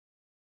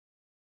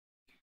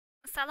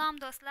Salom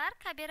do'stlar,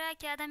 KABIRA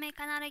Academy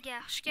kanaliga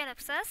xush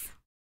kelibsiz.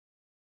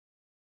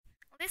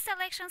 List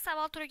selection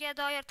savol turiga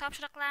doir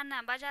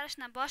topshiriqlarni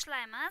bajarishni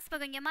boshlaymiz.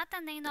 Bugungi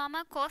matnning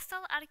nomi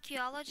Coastal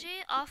Archeology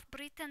of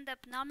Britain deb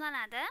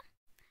nomlanadi.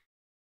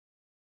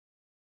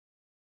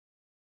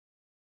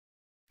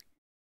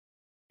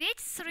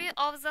 Which three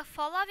of the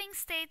following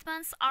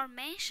statements are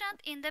mentioned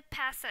in the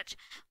passage?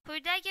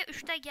 Quyidagi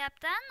 3 ta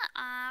gapdan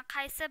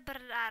qaysi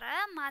birlari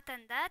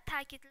matnda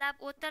ta'kidlab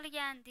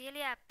o'tilgan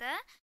deyilyapti.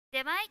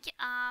 Demak,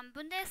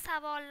 bunday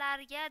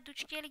savollarga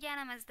duch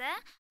kelganimizda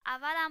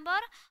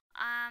avvalambor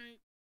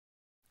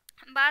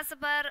ba'zi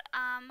bir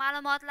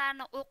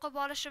ma'lumotlarni o'qib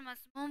olishimiz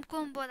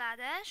mumkin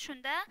bo'ladi.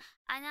 Shunda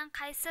aynan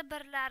qaysi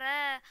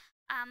birlari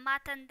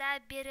matnda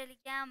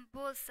berilgan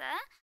bo'lsa,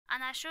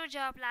 ana shu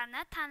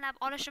javoblarni tanlab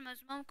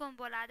olishimiz mumkin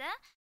bo'ladi.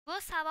 Bu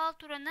savol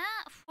turini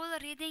full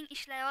reading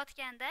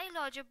ishlayotganda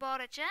iloji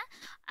boricha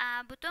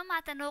butun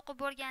matnni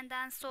o'qib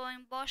bo'lgandan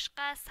so'ng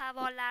boshqa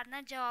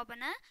savollarni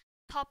javobini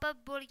topib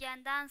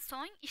bo'lgandan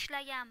so'ng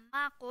ishlagan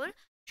ma'qul.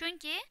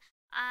 Chunki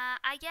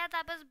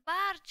agarda biz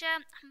barcha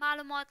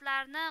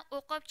ma'lumotlarni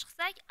o'qib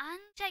chiqsak,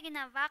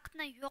 anchagina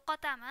vaqtni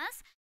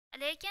yo'qotamiz.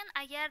 Lekin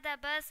agarda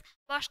biz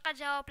boshqa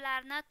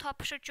javoblarni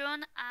topish uchun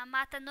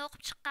matnni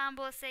o'qib chiqqan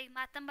bo'lsak,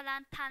 matn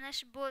bilan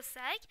tanish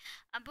bo'lsak,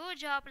 bu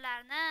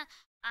javoblarni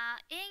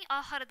eng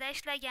oxirida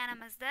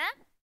ishlaganimizda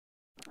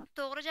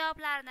to'g'ri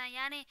javoblarni,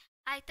 ya'ni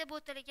aytib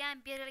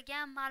o'tilgan,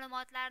 berilgan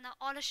ma'lumotlarni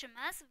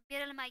olishimiz,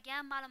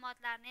 berilmagan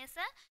ma'lumotlarni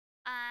esa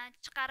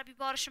chiqarib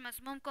yuborishimiz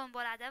mumkin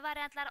bo'ladi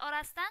variantlar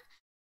orasidan.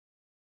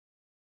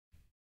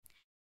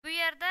 Bu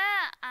yerda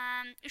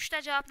 3 ta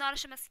javobni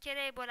olishimiz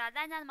kerak bo'ladi.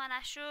 Aynan mana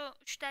shu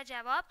 3 ta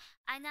javob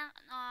aynan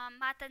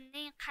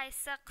matnning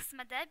qaysi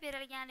qismida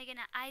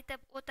berilganligini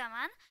aytib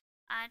o'taman.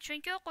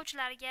 Chunki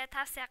o'quvchilarga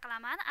tavsiya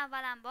qilaman,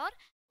 avvalambor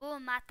bu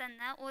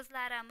matnni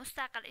o'zlari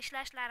mustaqil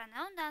ishlashlarini,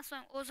 undan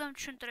so'ng o'zim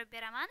tushuntirib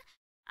beraman.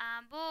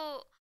 Bu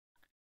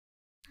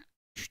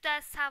 3 ta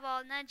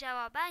savolni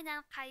javobi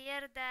aynan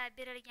qayerda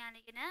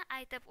berilganligini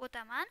aytib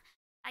o'taman.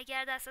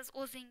 Agarda siz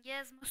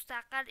o'zingiz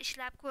mustaqil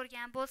ishlab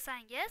ko'rgan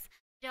bo'lsangiz,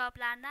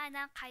 javoblarni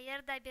aynan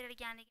qayerda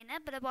berilganligini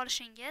bilib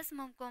olishingiz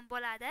mumkin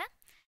bo'ladi.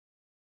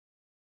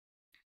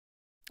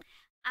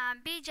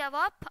 B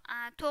javob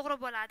to'g'ri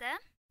bo'ladi.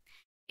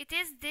 It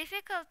is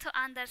difficult to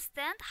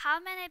understand how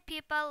many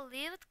people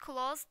lived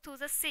close to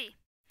the sea.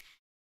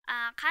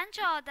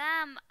 Qancha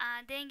odam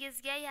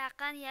dengizga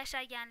yaqin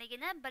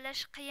yashaganligini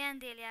bilish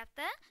qiyin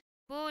deyilyapti.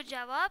 Bu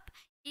javob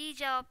I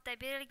javobda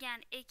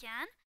berilgan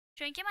ekan.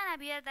 Chunki mana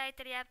bu yerda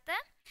aytilyapti: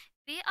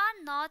 We are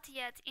not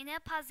yet in a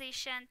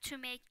position to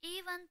make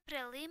even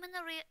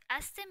preliminary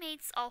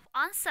estimates of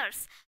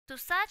answers to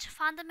such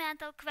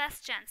fundamental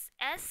questions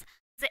as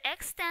the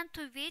extent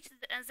to which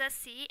the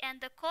sea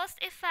and the coast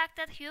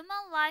affected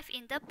human life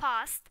in the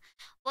past,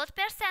 what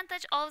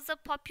percentage of the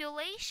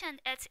population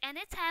at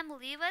any time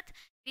lived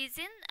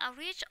within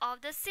reach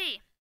of the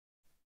sea,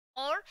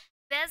 or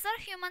whether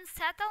human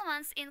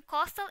settlements in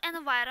coastal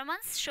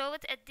environments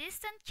showed a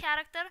distant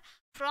character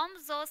from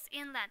those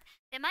inland.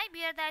 Demak, bu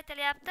yerda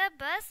aytilyapti,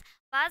 biz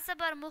ba'zi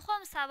bir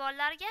muhim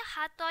savollarga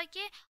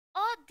hattoki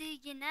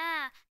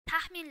oddiygina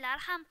taxminlar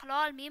ham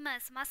qila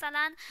olmaymiz.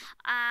 Masalan,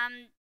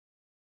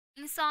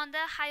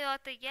 insonda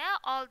hayotiga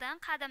oldin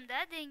qadimda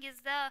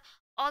dengizda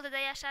oldida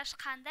yashash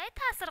qanday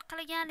ta'sir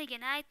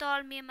qilganligini ayta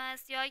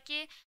olmaymiz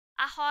yoki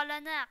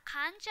aholini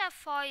qancha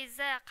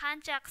foizi,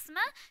 qancha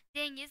qismi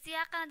dengiz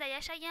yaqinida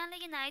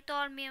yashaganligini ayta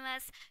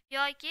olmaymiz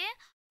yoki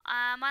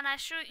mana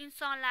shu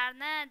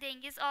insonlarni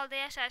dengiz oldida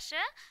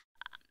yashashi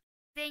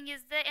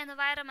dengizda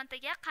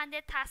environmentiga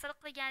qanday ta'sir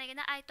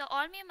qilganligini ayta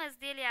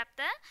olmaymiz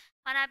deyilyapti.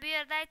 Mana bu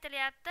yerda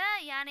aytilyapti,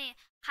 ya'ni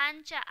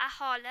qancha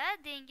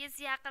aholi dengiz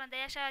yaqinida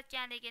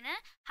yashayotganligini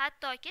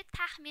hattoki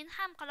taxmin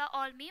ham qila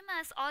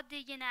olmaymiz,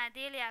 oddiygina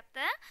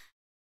deyilyapti.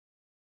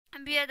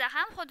 Bu yerda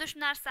ham xuddi shu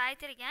narsa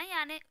aytilgan,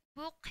 ya'ni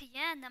bu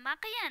qiyin, nima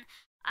qiyin?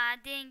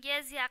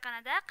 Dengiz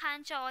yaqinida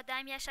qancha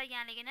odam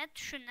yashaganligini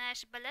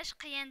tushunish, bilish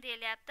qiyin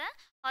deyilyapti.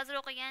 Hozir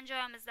o'qigan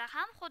joyimizda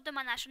ham xuddi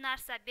mana shu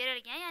narsa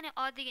berilgan, ya'ni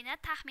oddiygina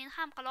taxmin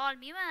ham qila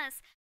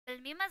olmaymiz,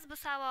 bilmaymiz bu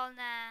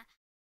savolni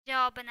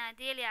javobini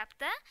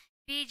deyilyapti.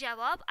 B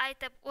javob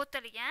aytib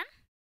o'tilgan.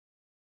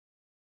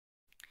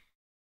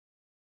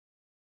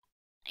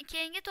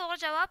 Keyingi to'g'ri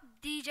javob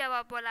D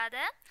javob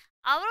bo'ladi.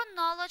 Our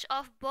knowledge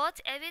of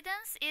boat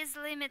evidence is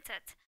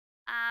limited.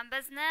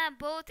 Bizni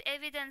boat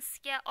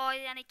evidence-ga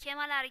oid, ya'ni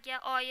kemalarga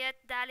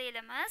oid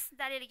dalilimiz,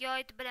 dalilga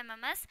oid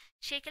bilimimiz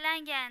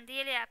cheklangan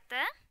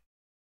deyilyapti.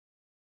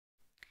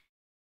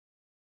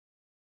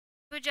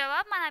 Bu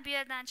javob mana bu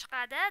yerdan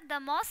chiqadi. The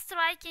most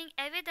striking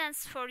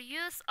evidence for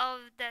use of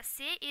the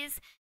sea is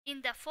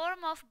in the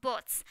form of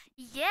boats.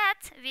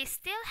 Yet we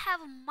still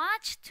have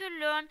much to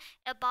learn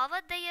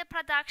about their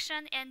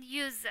production and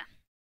use.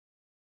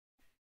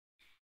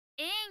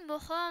 Eng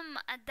muhim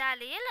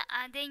dalil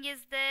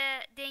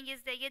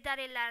dengizdagi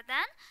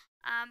dalillardan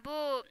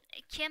bu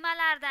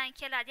kemalardan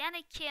keladi.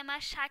 Ya'ni kema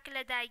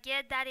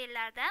shaklidagi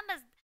dalillardan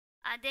biz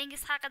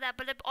dengiz haqida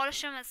bilib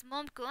olishimiz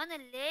mumkin,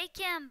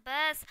 lekin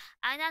biz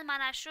aynan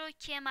mana shu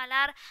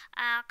kemalar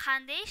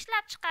qanday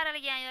ishlab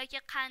chiqarilgan yoki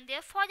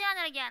qanday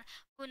foydalanilgan,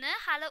 buni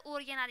hali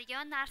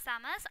o'rganadigan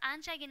narsamiz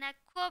anchagina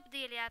ko'p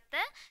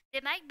deyilyapti.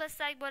 Demak,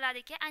 bilsak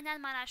bo'ladiki,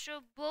 aynan mana shu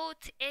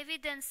both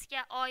evidence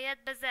ga oid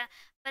bizni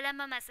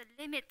bilimimiz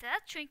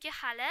limited, chunki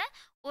hali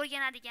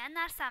o'rganadigan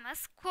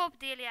narsamiz ko'p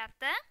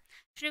deyilyapti.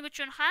 Shuning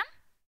uchun ham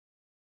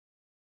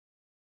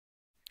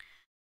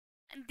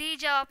D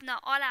javobni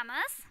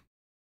olamiz.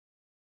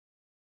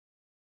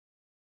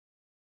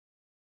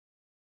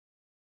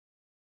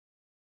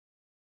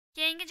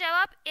 Keyingi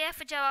javob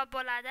F javob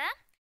bo'ladi.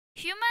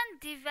 Human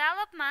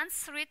development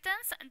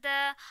threatens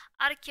the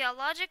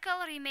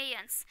archaeological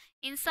remains.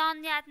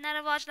 Insoniyatni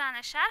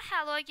rivojlanishi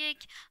arxeologik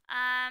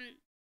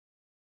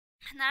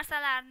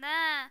narsalarni,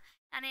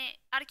 ya'ni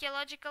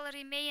archaeological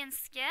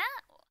remains ga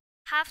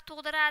xavf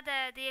tug'diradi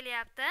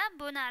deyilyapti.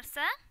 Bu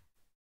narsa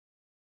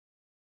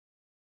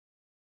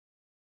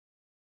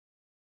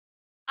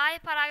I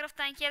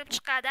paragrafdan kelib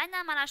chiqadi.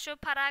 Aynan mana shu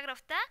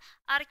paragrafda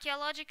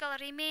archaeological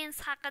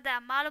remains haqida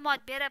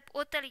ma'lumot berib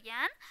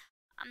o'tilgan.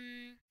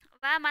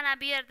 Va mana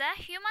bu yerda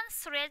human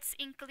threats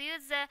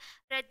include the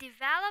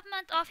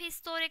redevelopment of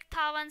historic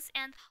towns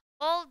and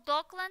old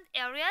dockland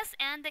areas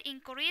and the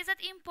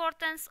increased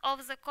importance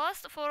of the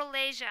coast for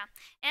leisure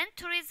and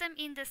tourism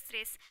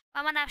industries.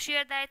 Va mana shu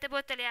yerda aytib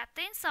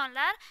o'tilyapti,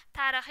 insonlar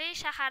tarixiy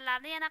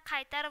shaharlarni yana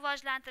qayta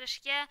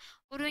rivojlantirishga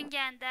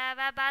uringanda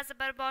va ba'zi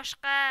bir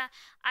boshqa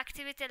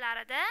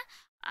aktivitelarida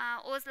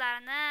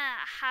o'zlarini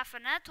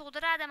xavfini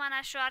tug'diradi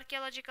mana shu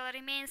archaeological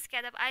remains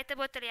ga deb aytib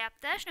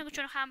o'tilyapti. Shuning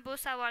uchun ham bu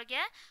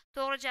savolga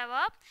to'g'ri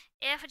javob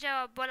F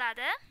javob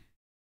bo'ladi.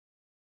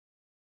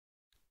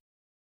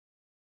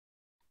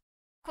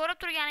 Ko'rib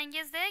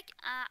turganingizdek,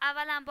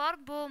 avvalambor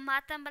bu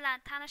matn bilan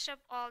tanishib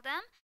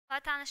oldim va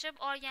tanishib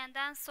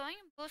olgandan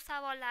so'ng bu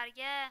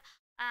savollarga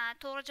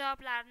to'g'ri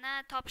javoblarni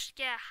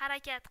topishga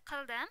harakat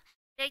qildim.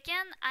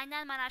 Lekin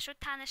aynan mana shu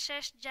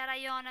tanishish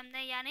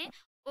jarayonimni, ya'ni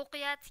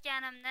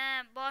o'qiyotganimni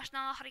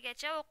boshdan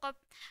oxirigacha o'qib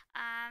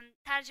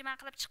tarjima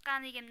qilib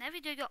chiqqanligimni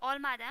videoga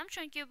olmadim,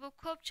 chunki bu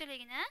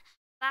ko'pchilikni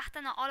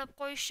vaqtini olib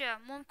qo'yishi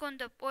mumkin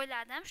deb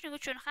o'yladim. Shuning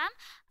uchun ham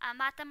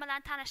matn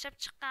bilan tanishib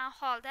chiqqan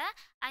holda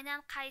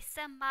aynan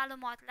qaysi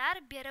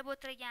ma'lumotlar berib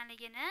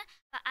o'tilganligini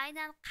va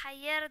aynan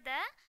qayerda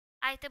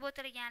aytib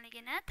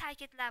o'tilganligini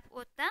ta'kidlab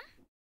o'tdim.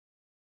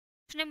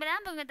 Shuning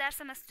bilan bugungi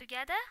darsimiz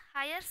tugadi.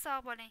 Xayr,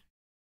 sog' bo'ling.